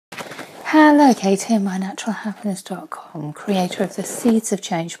Hello, Katie, mynaturalhappiness.com, creator of the Seeds of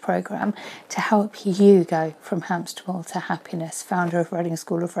Change program to help you go from hamster wheel to happiness, founder of Reading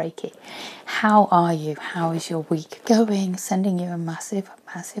School of Reiki. How are you? How is your week going? Sending you a massive,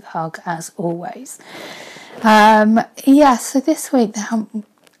 massive hug as always. So this week, the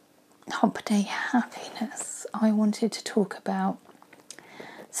hump day happiness, I wanted to talk about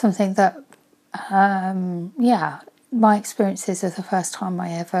something that, my experiences of the first time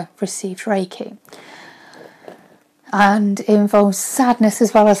I ever received Reiki. And it involves sadness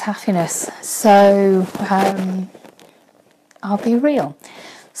as well as happiness. So I'll be real.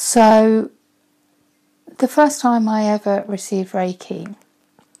 So the first time I ever received Reiki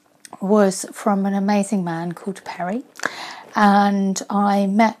was from an amazing man called Perry. And I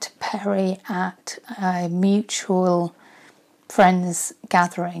met Perry at a mutual friends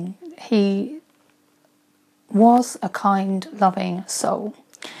gathering. He was a kind, loving soul,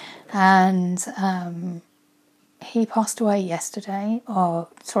 and he passed away he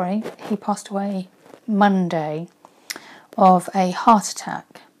passed away Monday of a heart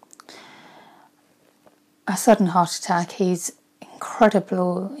attack, a sudden heart attack. He's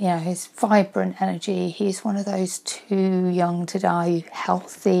incredible, his vibrant energy. He's one of those too young to die,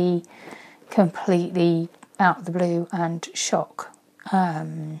 healthy, completely out of the blue and shock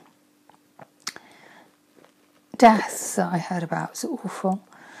deaths that I heard about. Was awful,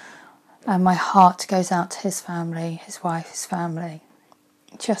 and my heart goes out to his family, his wife, his family.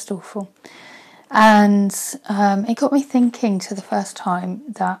 Just awful. And it got me thinking to the first time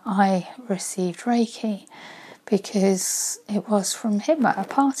that I received Reiki, because it was from him at a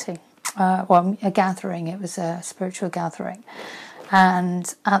party, a gathering. It was a spiritual gathering,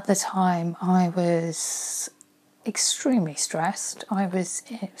 and at the time I was extremely stressed. It was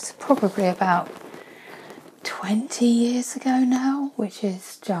probably about 20 years ago now, which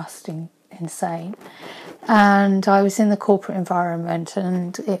is just insane. And I was in the corporate environment,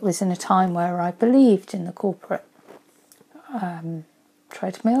 and it was in a time where I believed in the corporate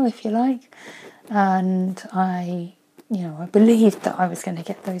treadmill, if you like. And I believed that I was going to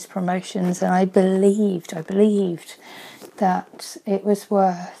get those promotions, and I believed that it was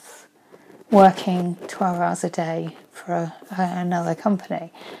worth working 12 hours a day for another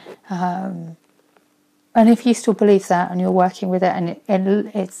company. And if you still believe that and you're working with it,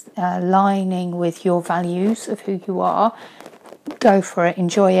 and it's aligning with your values of who you are, go for it,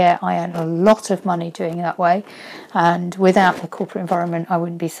 enjoy it. I earn a lot of money doing it that way. And without the corporate environment, I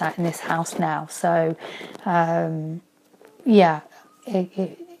wouldn't be sat in this house now. So,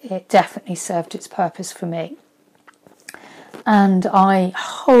 it definitely served its purpose for me. And I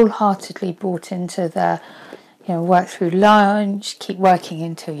wholeheartedly bought into the, work through lunch, keep working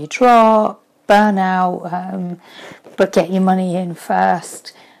until you drop, burn out, but get your money in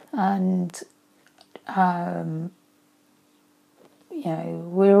first. And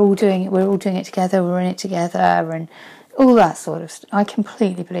we're all doing it together, we're in it together, and all that sort of stuff. I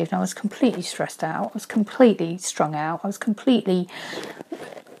completely believed. I was completely stressed out, I was completely strung out, I was completely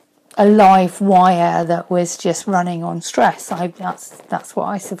a live wire that was just running on stress. That's what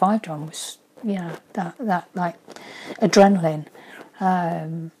I survived on, was that like adrenaline.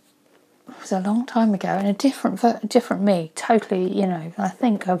 It was a long time ago, and a different me, totally. I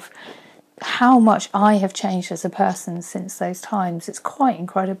think of how much I have changed as a person since those times. It's quite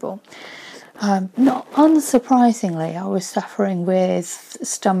incredible. Not unsurprisingly, I was suffering with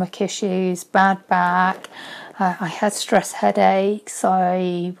stomach issues, bad back. I had stress headaches.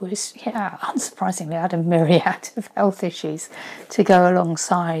 Unsurprisingly, I had a myriad of health issues to go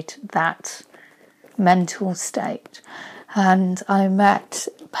alongside that mental state. And I met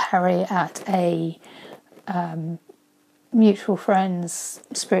Perry at a mutual friends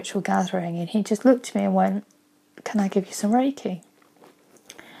spiritual gathering, and he just looked at me and went, "Can I give you some Reiki?"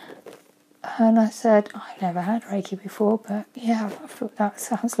 And I said, "I've never had Reiki before, but yeah, I thought that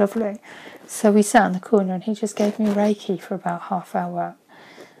sounds lovely." So we sat in the corner, and he just gave me Reiki for about half hour.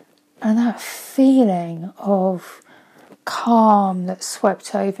 And that feeling of calm that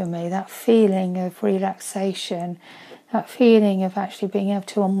swept over me, that feeling of relaxation, that feeling of actually being able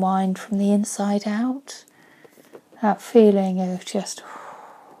to unwind from the inside out, that feeling of just,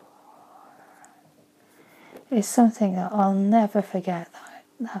 is something that I'll never forget.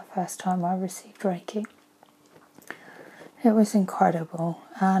 That first time I received Reiki, it was incredible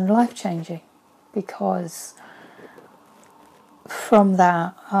and life-changing, because from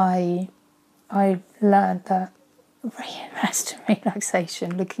that I learned that rest and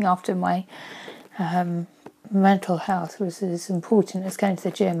relaxation, looking after my mental health, was as important as going to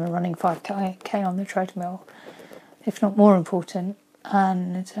the gym and running 5k on the treadmill, if not more important.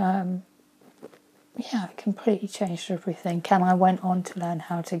 And yeah, it completely changed everything. And I went on to learn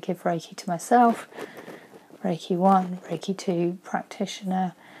how to give Reiki to myself, Reiki 1, Reiki 2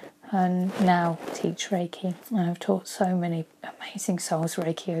 practitioner, and now teach Reiki. And I've taught so many amazing souls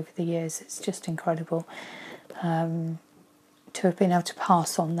Reiki over the years. It's just incredible to have been able to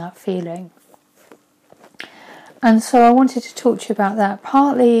pass on that feeling. And so I wanted to talk to you about that,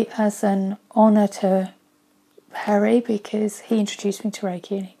 partly as an honour to Perry, because he introduced me to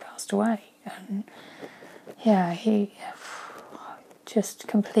Reiki and he passed away. And yeah, he just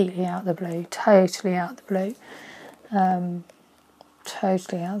completely out of the blue, totally out of the blue,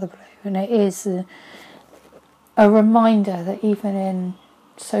 totally out of the blue. And it is a reminder that even in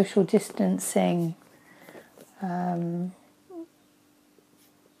social distancing,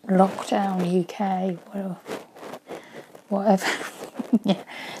 lockdown UK, whatever, yeah,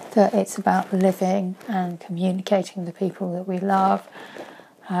 that it's about living and communicating with the people that we love,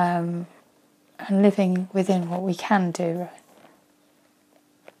 and living within what we can do,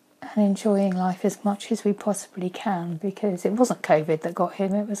 and enjoying life as much as we possibly can, because it wasn't COVID that got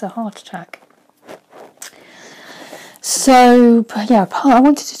him, it was a heart attack. So, yeah, I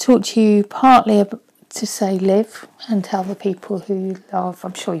wanted to talk to you partly to say live and tell the people who you love,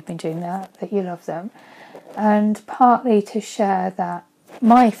 I'm sure you've been doing that you love them, and partly to share that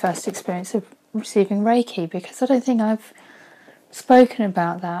my first experience of receiving Reiki, because I don't think I've spoken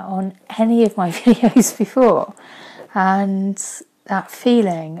about that on any of my videos before, and that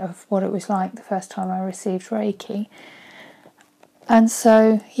feeling of what it was like the first time I received Reiki. And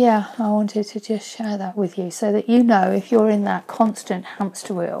so, yeah, I wanted to just share that with you so that you know, if you're in that constant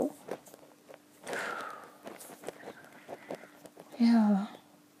hamster wheel, yeah,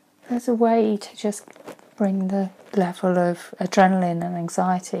 there's a way to just bring the level of adrenaline and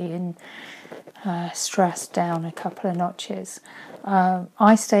anxiety and stress down a couple of notches.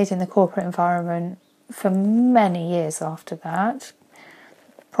 I stayed in the corporate environment for many years after that,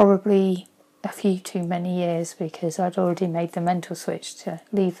 probably a few too many years, because I'd already made the mental switch to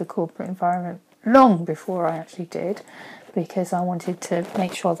leave the corporate environment long before I actually did, because I wanted to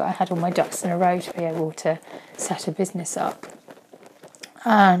make sure that I had all my ducks in a row to be able to set a business up.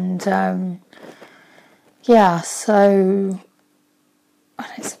 And yeah, so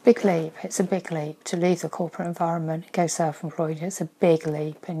it's a big leap. It's a big leap to leave the corporate environment, go self-employed. It's a big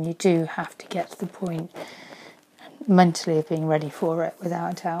leap, and you do have to get to the point mentally of being ready for it,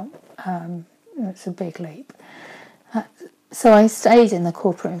 without a doubt. It's a big leap. So I stayed in the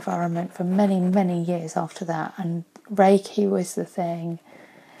corporate environment for many, many years after that, and Reiki was the thing,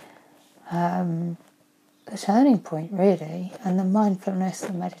 the turning point really, and the mindfulness,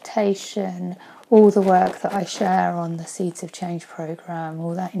 the meditation, all the work that I share on the Seeds of Change program,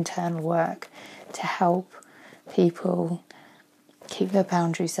 all that internal work to help people keep their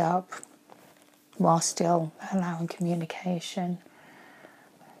boundaries up while still allowing communication,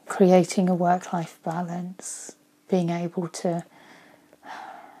 creating a work-life balance, being able to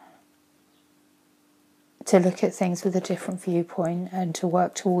look at things with a different viewpoint and to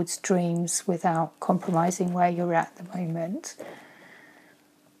work towards dreams without compromising where you're at the moment.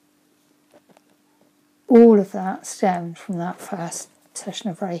 All of that stemmed from that first session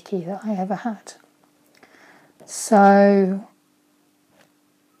of Reiki that I ever had. So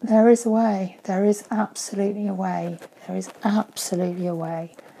there is a way, there is absolutely a way, there is absolutely a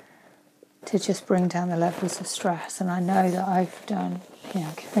way to just bring down the levels of stress. And I know that I've done,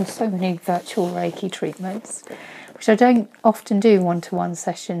 given so many virtual Reiki treatments, which I don't often do one-to-one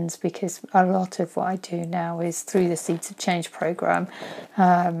sessions, because a lot of what I do now is through the Seeds of Change program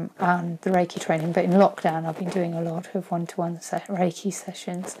and the Reiki training. But in lockdown, I've been doing a lot of one-to-one Reiki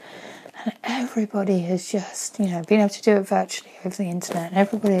sessions. And everybody has just, been able to do it virtually over the internet. And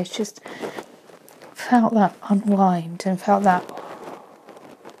everybody has just felt that unwind and felt that,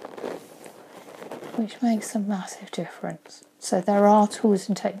 which makes a massive difference. So there are tools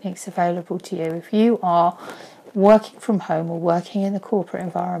and techniques available to you. If you are working from home or working in the corporate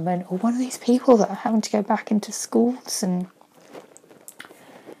environment, or one of these people that are having to go back into schools,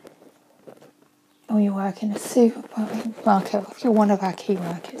 or you work in a supermarket, or if you're one of our key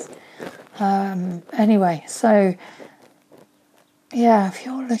workers. Anyway, so yeah, if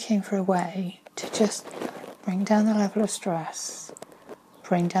you're looking for a way to just bring down the level of stress,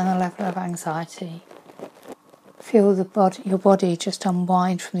 bring down the level of anxiety, feel your body just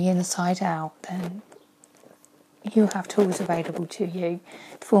unwind from the inside out, then you have tools available to you in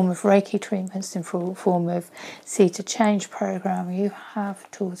the form of Reiki treatments, in the form of Seed to Change program. You have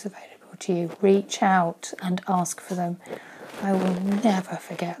tools available to you. Reach out and ask for them. I will never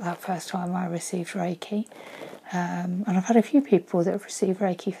forget that first time I received Reiki. And I've had a few people that have received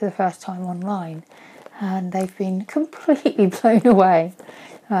Reiki for the first time online, and they've been completely blown away,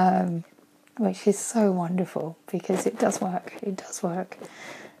 which is so wonderful because it does work. It does work.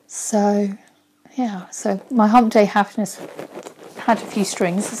 So, yeah, so my hump day happiness had a few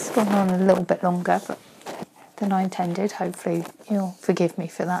strings. It's gone on a little bit longer than I intended. Hopefully you'll forgive me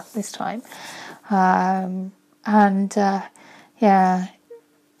for that this time. Yeah,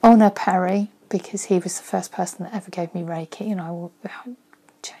 honour Perry, because he was the first person that ever gave me Reiki, and I will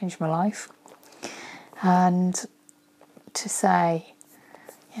change my life. And to say,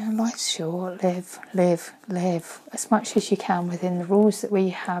 life's short, live as much as you can within the rules that we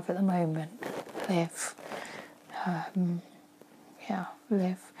have at the moment. Live.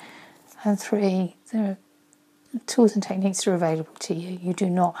 Live. And 3, there are tools and techniques that are available to you. You do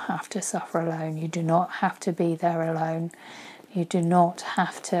not have to suffer alone. You do not have to be there alone. You do not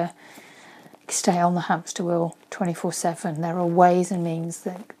have to stay on the hamster wheel 24/7. There are ways and means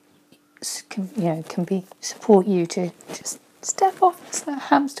that can support you to just step off that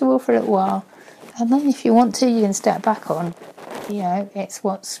hamster wheel for a little while, and then if you want to, you can step back on. It's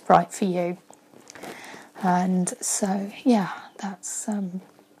what's right for you. And so,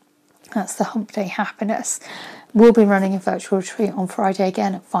 that's the Hump Day Happiness. We'll be running a virtual retreat on Friday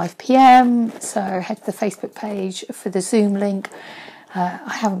again at 5 p.m. So head to the Facebook page for the Zoom link.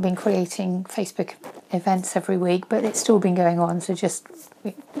 I haven't been creating Facebook events every week, but it's still been going on. So just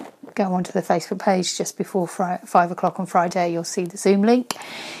go onto the Facebook page just before 5 o'clock on Friday. You'll see the Zoom link.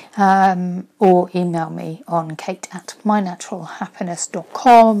 Or email me on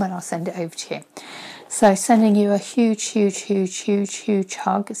kate@mynaturalhappiness.com and I'll send it over to you. So sending you a huge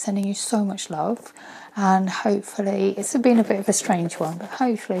hug, sending you so much love, and hopefully it's been a bit of a strange one, but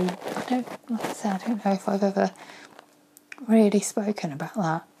hopefully, I don't know if I've ever really spoken about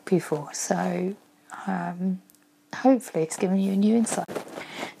that before, so hopefully it's given you a new insight.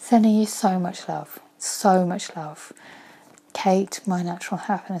 Sending you so much love. Kate,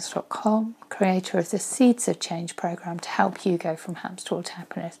 mynaturalhappiness.com, creator of the Seeds of Change program to help you go from hamster wheel to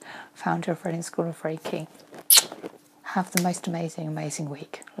happiness, founder of Reading School of Reiki. Have the most amazing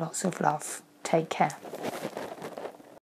week. Lots of love. Take care.